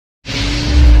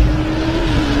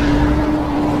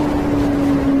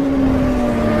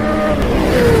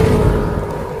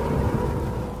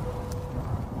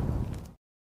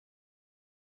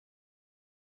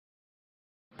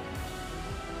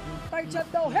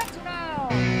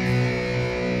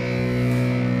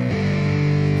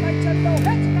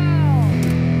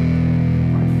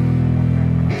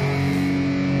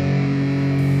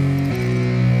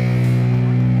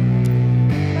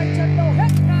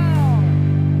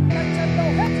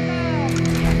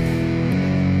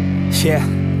Yeah,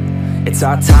 it's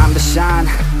our time to shine.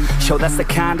 Show that's the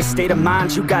kind of state of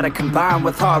mind you gotta combine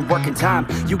with hard work and time.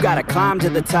 You gotta climb to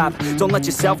the top. Don't let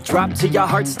yourself drop till your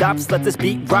heart stops. Let this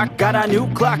beat rock. Got a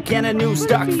new clock and a new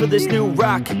stock for this new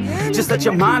rock. Just let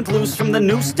your mind loose from the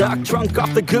new stock. Drunk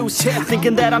off the goose,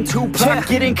 thinking that I'm too pop.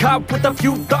 Getting caught with a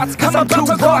few thoughts cause I'm too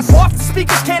lost. Off, the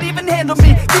speakers can't even handle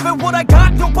me. Give it what I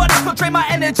got, nobody's gonna drain my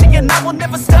energy. And I will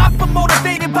never stop, I'm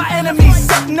motivated by enemies.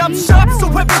 Setting up shop so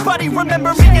everybody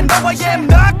remember me. And though I am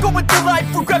not going through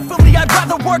life regretfully, I'd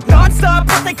rather work non-stop,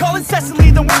 what they call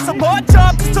incessantly, than want some odd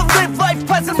job just to live life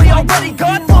pleasantly. Already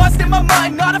got lost in my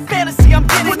mind, not a fantasy, I'm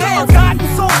getting with all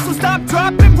forgotten souls, so stop,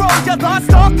 drop, and roll. You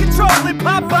lost all control and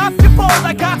pop off your ball.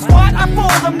 I got squat, I fall,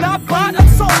 I'm not bought, I'm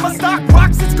sold. My stock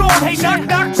rocks, it's gold. Hey, knock,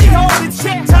 knock, she holding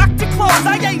shit, talk to close.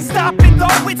 I ain't stopping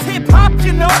though, it's hip-hop,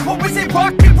 you know. Or is it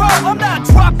rock and roll? I'm not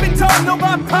dropping down, no,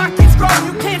 my pocket's grown.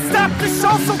 You can't stop the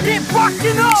show, so get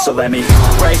rockin' on. So let me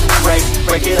break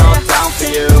it all down for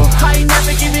you. I ain't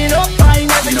never giving up, I ain't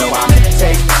never giving up.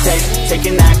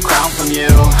 Taking that crown from you.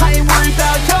 I ain't worried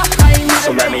about you, I ain't never.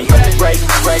 So let me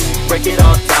break it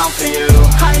all down for you.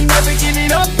 I ain't never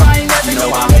giving up, I ain't never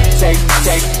giving up.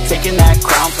 Taking that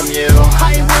crown from you.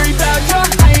 I ain't worried about you,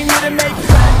 I ain't here to make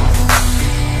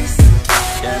friends.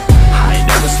 I ain't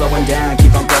never slowing down,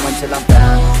 keep on going till I'm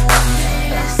down.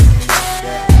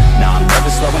 No, I'm never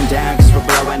slowing down cause we're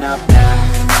blowing up now.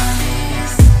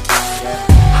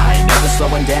 I ain't never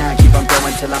slowing down, keep on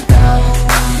going till I'm down.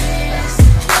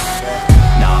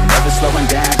 No, I'm never slowing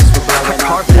down cause we're blowing up.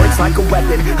 Hard words like a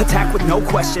weapon, attack with no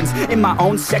questions. In my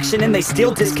own section and they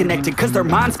still disconnected cause their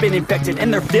mind's been infected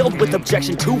and they're filled with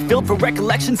objection. Too filled for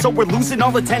recollection, so we're losing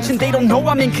all attention. They don't know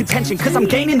I'm in contention cause I'm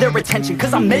gaining their attention.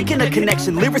 Cause I'm making a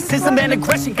connection. Lyricism and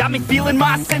aggression got me feeling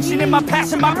my ascension. In my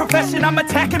passion, my profession, I'm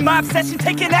attacking my obsession.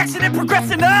 Taking action and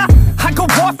progressing. I go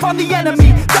off on the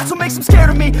enemy, that's what makes them scared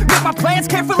of me. Make my plans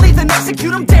carefully, then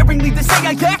execute them daringly. They say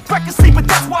I act recklessly, but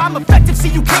that's why I'm effective. See,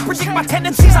 you can't predict my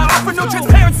tendencies, I offer no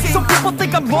transparency. Some people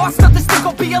think I'm lost, others think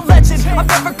I'll be a legend. I'm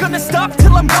never gonna stop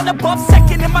till I'm one above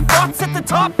second. And my thoughts at the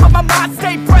top, but my mind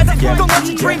stay present. Don't let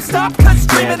your dreams stop, cause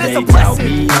dreaming is a blessing.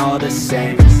 They tell me all the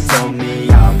same, told me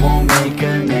I won't make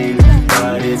a name.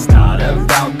 But it's not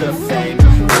about the fame,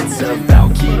 it's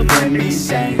about keeping me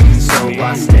sane. So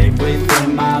I stay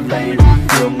within my lane,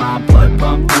 feel my blood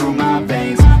pump through my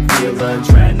veins. Feel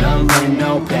adrenaline,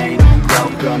 no pain,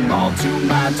 welcome all to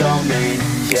my domain.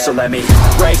 So let me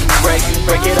break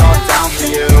it all down for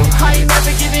you. I ain't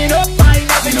never giving up, I ain't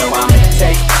never giving up.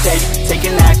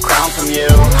 Taking that crown from you.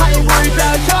 I ain't worried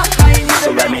about you, I ain't never.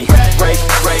 So let me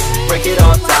break it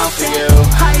all down for you.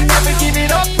 I ain't never giving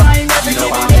up, I ain't never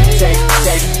giving up.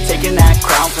 Taking that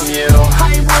crown from you.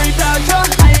 I ain't worried about you,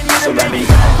 I ain't never. So let me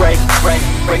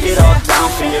break it all down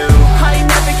for you. I ain't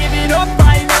never giving up,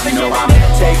 I ain't never giving up.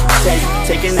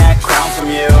 Taking that crown from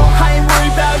you. I ain't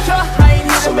worried about you, I ain't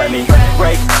never. So let me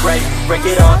break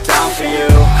it all down for you.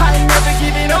 I ain't never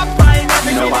giving up, I ain't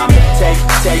never giving up.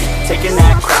 Taking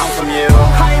that crown from you.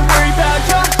 I ain't worried about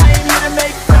you, I ain't here to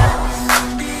make friends.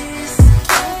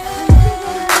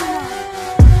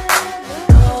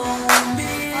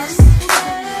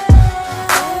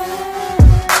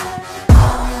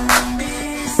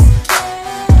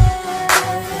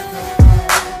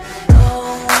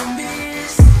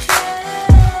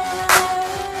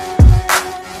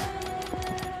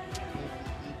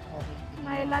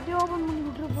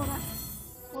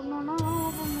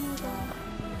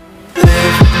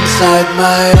 Inside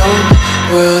my own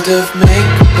world of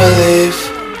make-believe,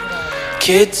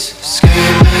 kids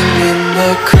screaming in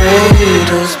the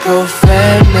cradles,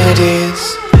 profanities.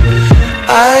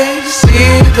 I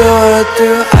see the world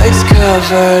through ice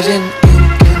covered in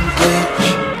ink and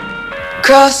bleach.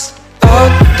 Cross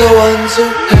out the ones who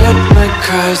heard my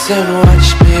cries and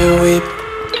watched me weep.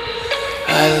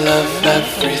 I love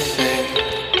everything.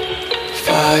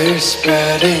 Fire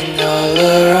spreading all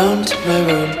around my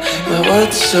room. My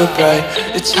world's so bright,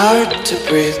 it's hard to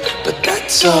breathe, but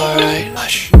that's alright.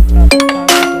 Hush.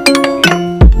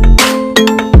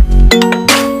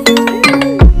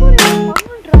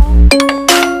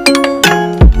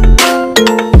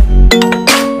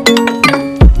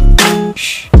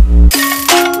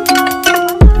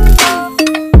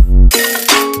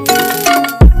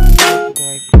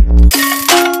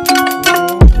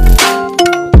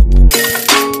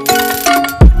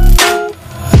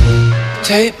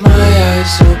 Take my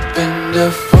eyes open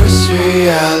to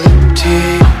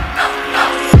reality.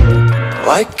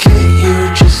 Why can't you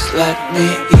just let me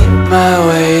eat my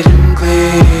weight in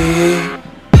glee?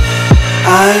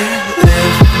 I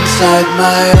live inside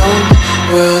my own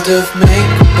world of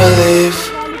make-believe.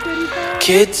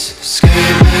 Kids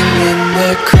screaming in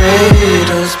their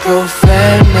cradles,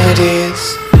 profanities.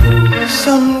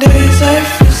 Some days I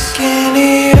feel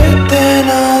skinnier than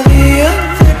all the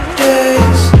other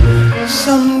days.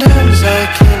 Sometimes I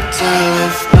can't tell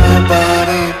if my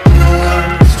body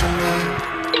belongs to me.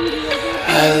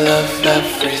 I love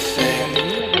everything.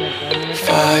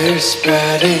 Fire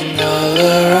spreading all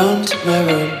around my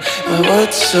room. My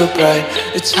world's so bright,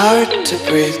 it's hard to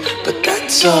breathe, but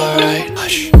that's alright.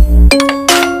 Hush.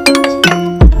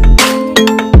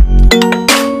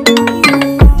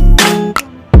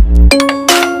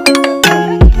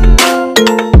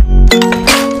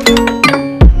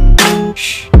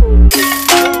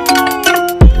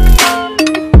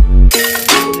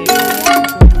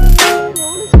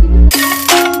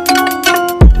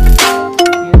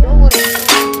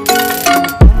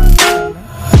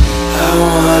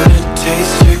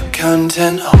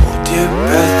 Hold your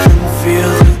breath and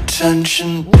feel the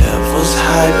tension. Devils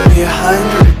hide behind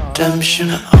redemption.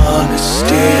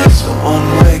 Honesty is a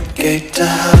one-way gate to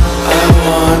hell. I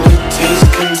wanna taste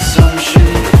consumption.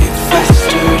 Breathe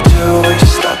faster to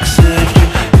waste oxygen.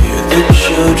 Hear the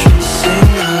children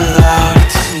sing aloud.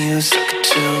 It's music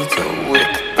till the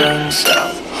wick burns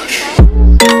out.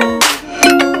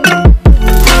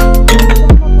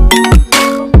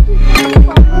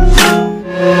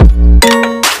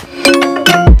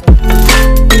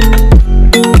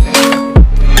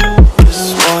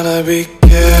 Be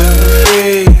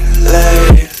carefree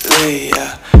lately,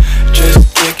 yeah.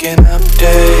 Just kicking up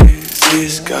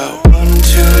daisies. Got one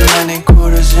too many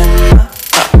quarters in my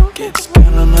pockets.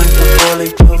 Counting like the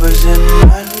 4-leaf clovers in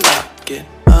my locket.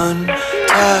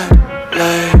 Untied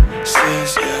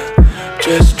laces, yeah.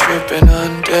 Just tripping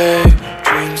on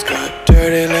daydreams. Got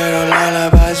dirty little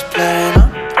lullabies playing on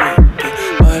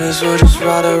repeat. Might as well just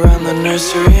ride around the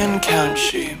nursery and count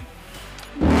sheep.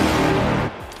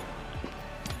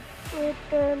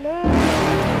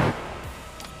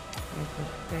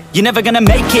 You're never gonna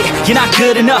make it, you're not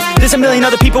good enough. There's a million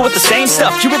other people with the same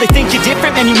stuff. You really think you're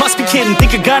different? Man, you must be kidding.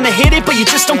 Think you're gonna hit it, but you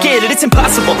just don't get it. It's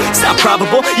impossible, it's not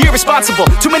probable, you're irresponsible.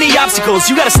 Too many obstacles,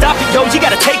 you gotta stop it, yo. You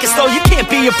gotta take it slow, you can't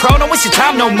be a pro. Don't waste your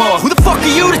time no more. Who the fuck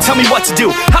are you to tell me what to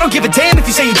do? I don't give a damn if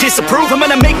you say you disapprove. I'm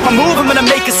gonna make my move, I'm gonna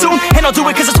make it soon. And I'll do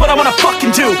it cause it's what I wanna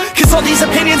fucking do. Cause all these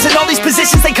opinions and all these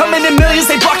positions, they come in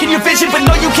millions, they blocking your vision. But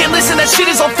no, you can't listen, that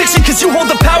shit is all fiction. Cause you hold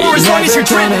the power as long as you're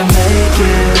dreaming.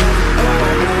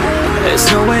 There's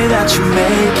no way that you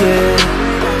make it.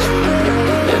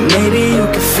 And maybe you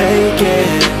can fake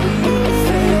it,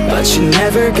 but you're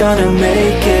never gonna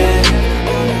make it.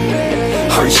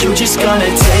 Are you just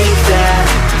gonna take that?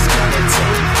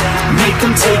 Make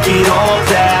them take it all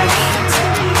back.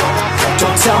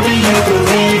 Don't tell me you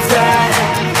believe that.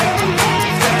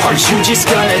 Are you just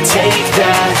gonna take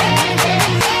that?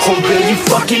 Or will you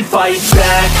fucking fight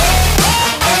back?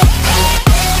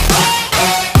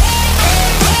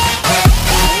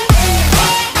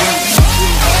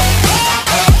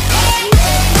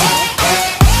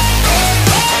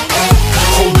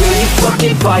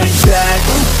 Fight back.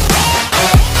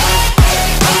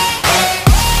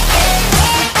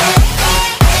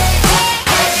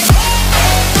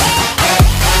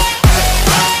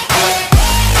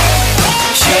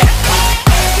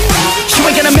 You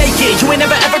ain't gonna make it, you ain't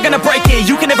never ever gonna break it.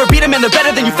 You can never beat them and they're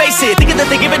better than you face it. Thinking that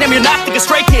they give a damn, you're not, think a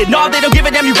straight kid. No, they don't give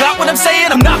a damn, you got what I'm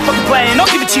saying? I'm not fucking playing, I'll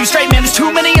give it to you straight, man. There's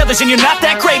too many others and you're not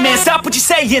that great, man. Stop what you're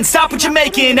saying, stop what you're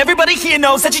making. Everybody here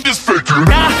knows that you just faking.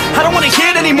 Nah, I don't wanna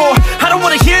hear it anymore, I don't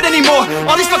wanna hear it anymore.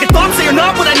 All these fucking thoughts, they are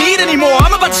not what I need anymore.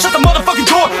 I'm about to shut the motherfucking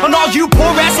door on all you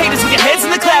poor ass haters with your heads in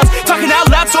the clouds, talking out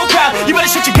loud so proud. You better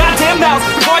shut your goddamn mouth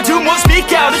before I do more speak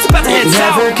out. It's about to head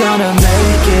south. You're never gonna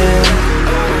make it.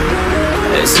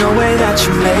 There's no way that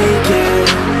you make it.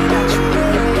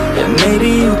 And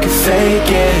maybe you can fake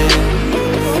it,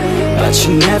 but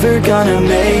you're never gonna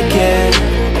make it.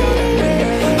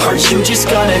 Are you just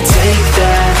gonna take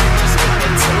that?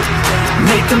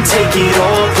 Make them take it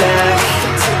all back.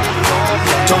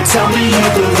 Don't tell me you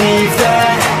believe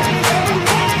that.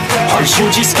 Are you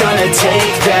just gonna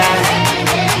take that?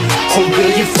 Or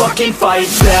will you fucking fight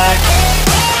back?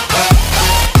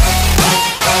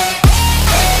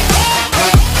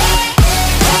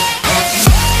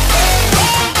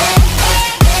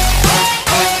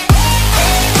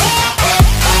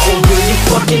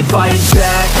 Fucking fight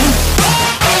back.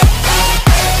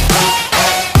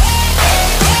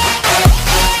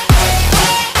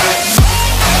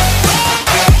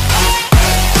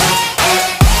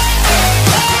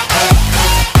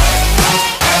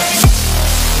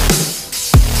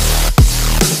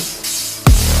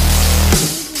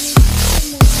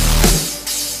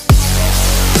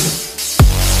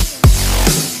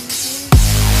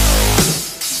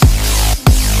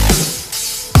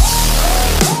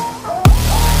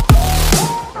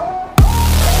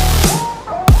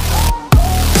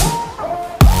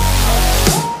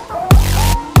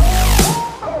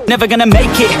 never gonna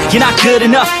make it, you're not good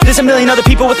enough. There's a million other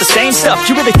people with the same stuff.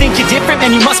 You really think you're different?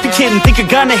 Man, you must be kidding. Think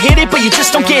you're gonna hit it, but you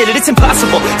just don't get it. It's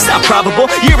impossible, it's not probable,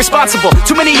 you're irresponsible.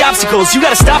 Too many obstacles, you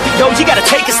gotta stop it, yo. You gotta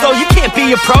take it slow, you can't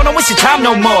be a pro. Don't waste your time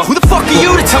no more. Who the fuck are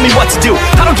you to tell me what to do?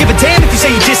 I don't give a damn if you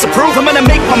say you disapprove. I'm gonna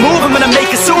make my move, I'm gonna make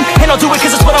it soon. And I'll do it 'cause